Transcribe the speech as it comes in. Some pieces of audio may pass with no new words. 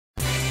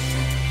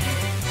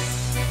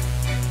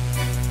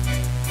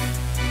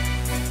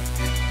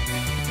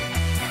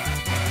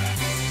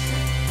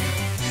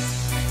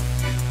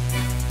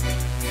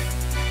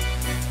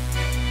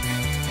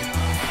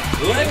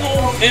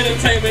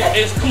Entertainment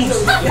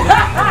exclusive.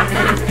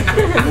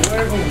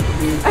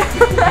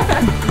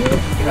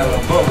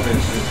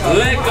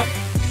 Lego.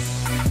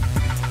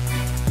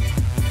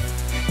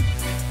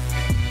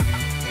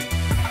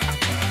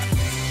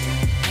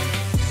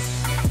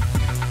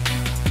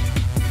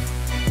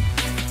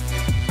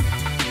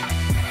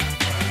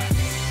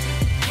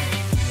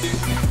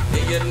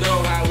 And you know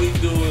how we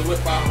do it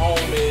with my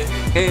homie.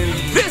 And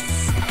this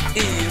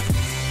is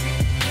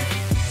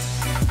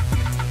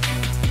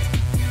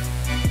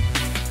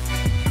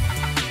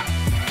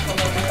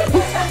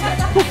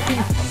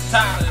I'm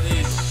tired of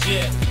this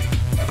shit.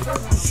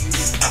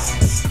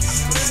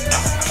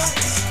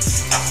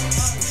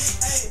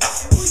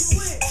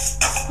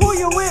 Who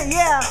you with?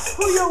 Yeah.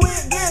 Who you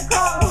with? Get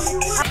called. Who you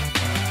with?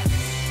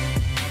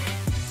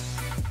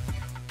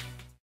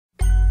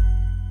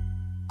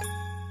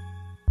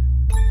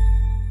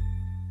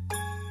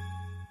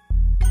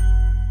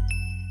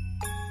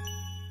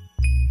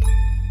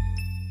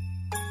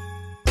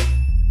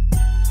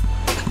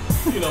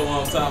 You know what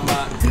I'm talking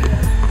about.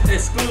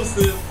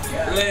 Exclusive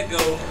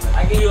Lego.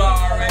 You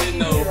already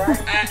know.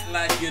 Act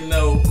like you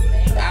know.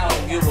 I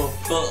don't give a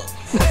fuck.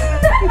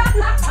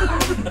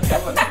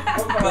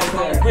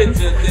 I'm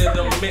richer than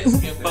the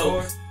Mexican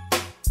folks.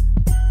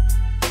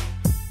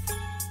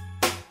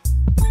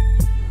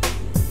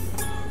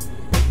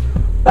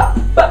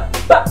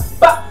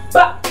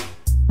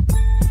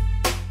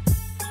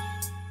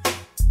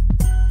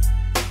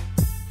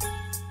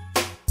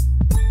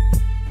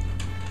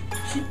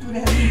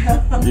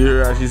 You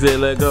heard how she said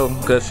let go?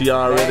 Because she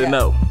already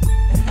know.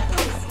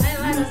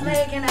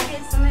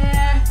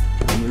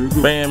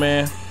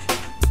 Man.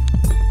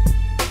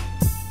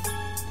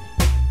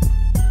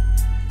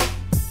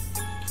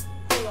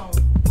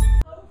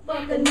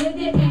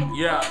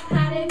 Yeah,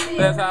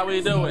 that's how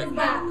we do it.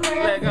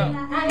 Let go,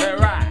 let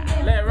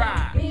ride, let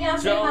ride.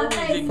 Joe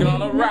Weezy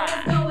gonna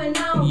ride.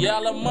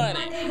 Yellow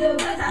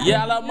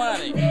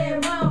money,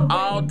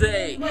 all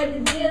day.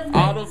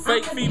 All them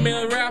fake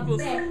female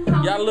rappers,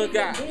 y'all look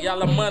out,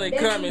 yellow money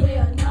coming.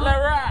 Let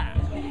ride.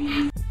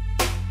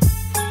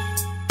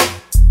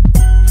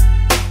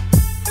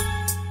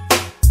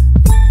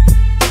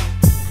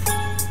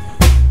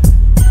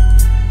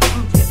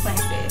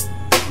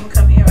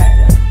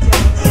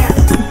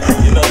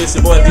 This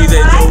your boy DJ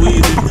Joe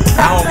Weezy.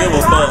 I don't give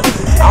a fuck.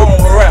 I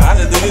don't rap. I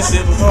just do this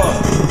shit before.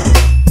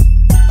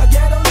 A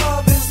ghetto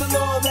love is the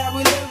law that we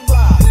live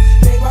by.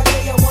 Day by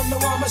day, I wonder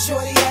why my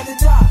shorty had to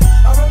die.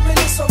 I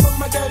reminisce over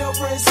my ghetto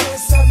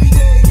princess every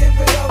day. Give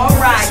it up. All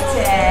right,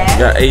 Chad.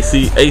 Got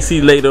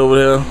AC late over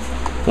there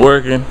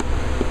working.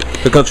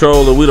 The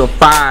controller, we done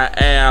fire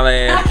Al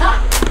ass.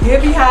 He'll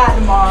be hot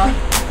tomorrow.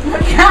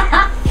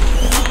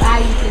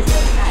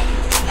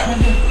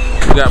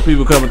 We got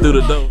people coming through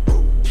the door.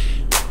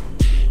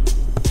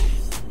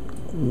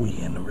 We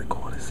in the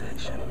recording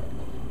section.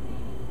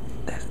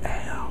 That's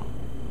Al.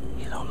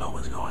 He don't know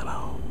what's going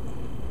on.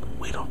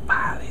 We don't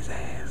fire his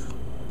ass.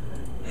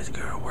 His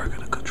girl working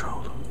the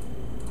controller.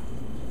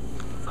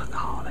 Fuck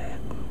all that.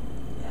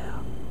 Yeah.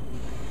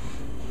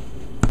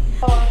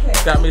 Okay.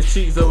 Got Miss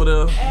Cheeks over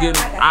there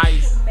getting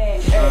ice.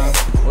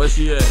 Where's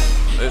she at?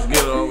 Let's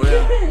get her over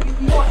here.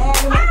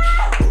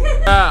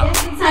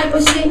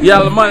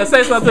 Yellow money,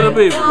 say something to the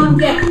people. I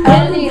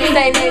don't need to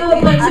say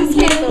nothing. I'm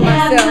scared for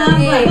myself.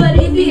 Yeah.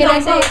 Can I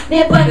say,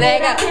 let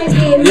go?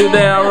 You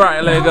damn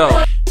right, let go.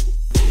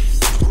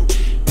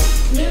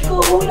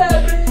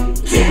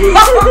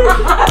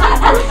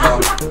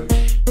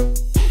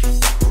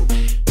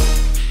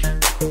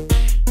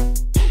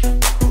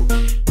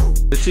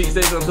 The Cheeks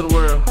say something to the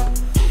world.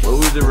 Well,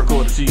 we just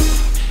record the Cheeks.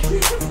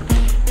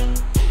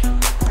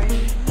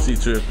 She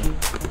tripping.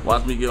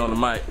 Watch me get on the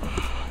mic.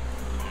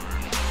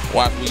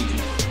 Watch me.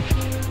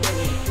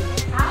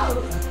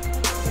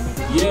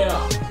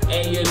 Yeah,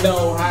 and you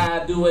know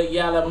how I do it.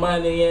 Yellow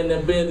money in the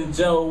building,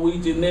 Joe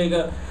Weezy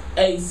nigga.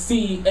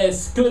 AC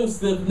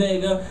exclusive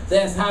nigga.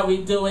 That's how we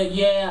do it,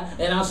 yeah.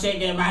 And I'm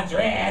shaking my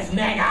dress,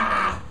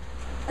 nigga.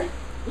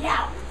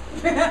 Yeah.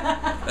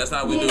 That's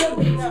how we do it.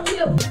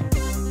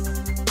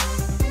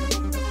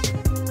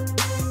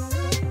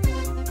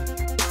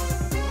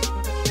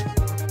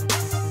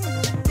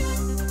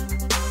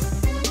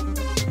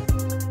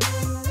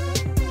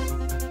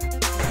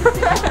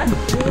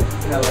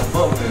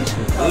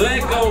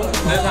 Let go.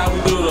 That's how we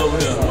do it over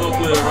here. We'll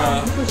play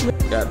around.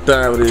 Got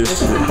time with this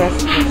shit.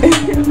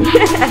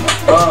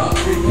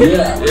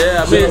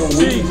 Yeah, Miss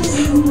Cheeks.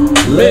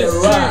 Miss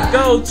Cheeks.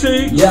 Go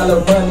Cheeks.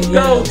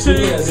 Go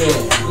Cheeks.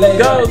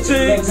 Go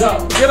Cheeks.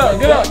 Get up.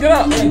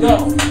 You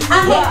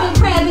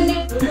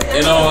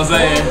know what I'm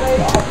saying?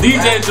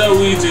 DJ Joe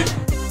Weezy.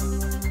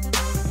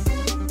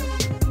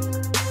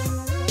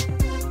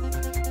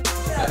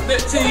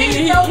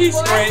 He's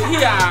straight. He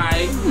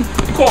alright.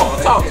 Come on,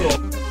 talk to him.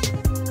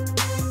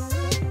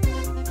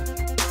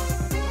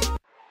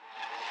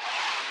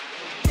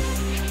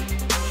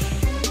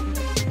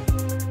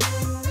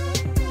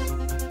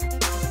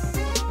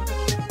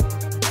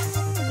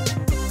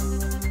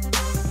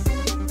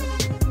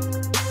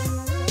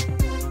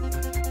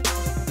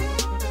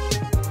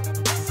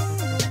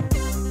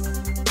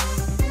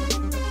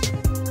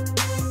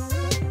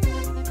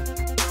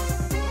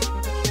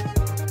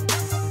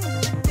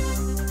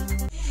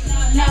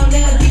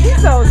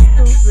 He's so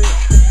stupid.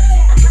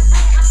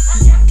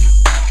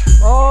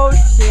 Oh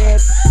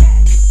shit.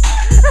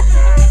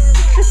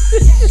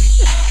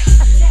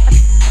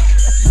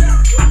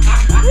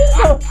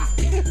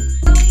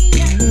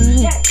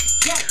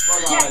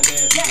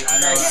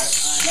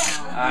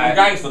 I'm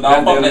gangster,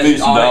 dog. Fuck that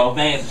shit. All that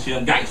fancy shit.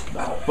 I'm gangster,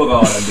 dog. Fuck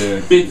all that,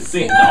 dude. 50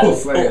 cent, dog.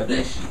 Fuck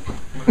that shit.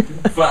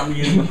 Find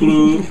me in the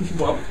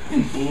club.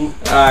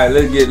 Alright,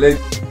 let's get.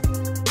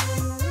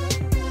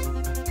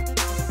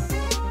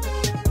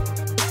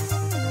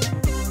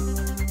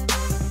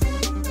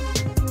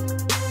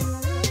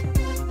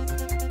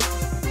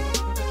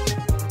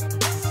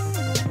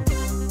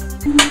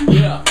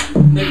 Yeah.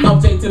 Nigga,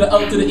 I'm take to the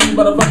O to the E,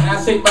 motherfucker.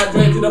 I shake my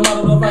dread to the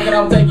motherfucker.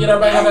 I'm taking it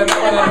around.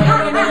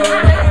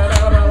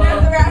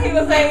 He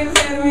was saying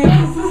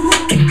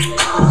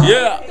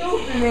Yeah.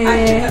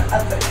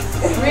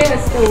 Real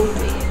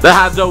stupid. That's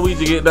how Joe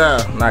Ouija get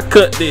down. Now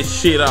cut this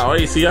shit off.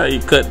 You see how he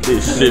cut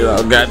this shit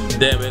off. God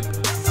damn it.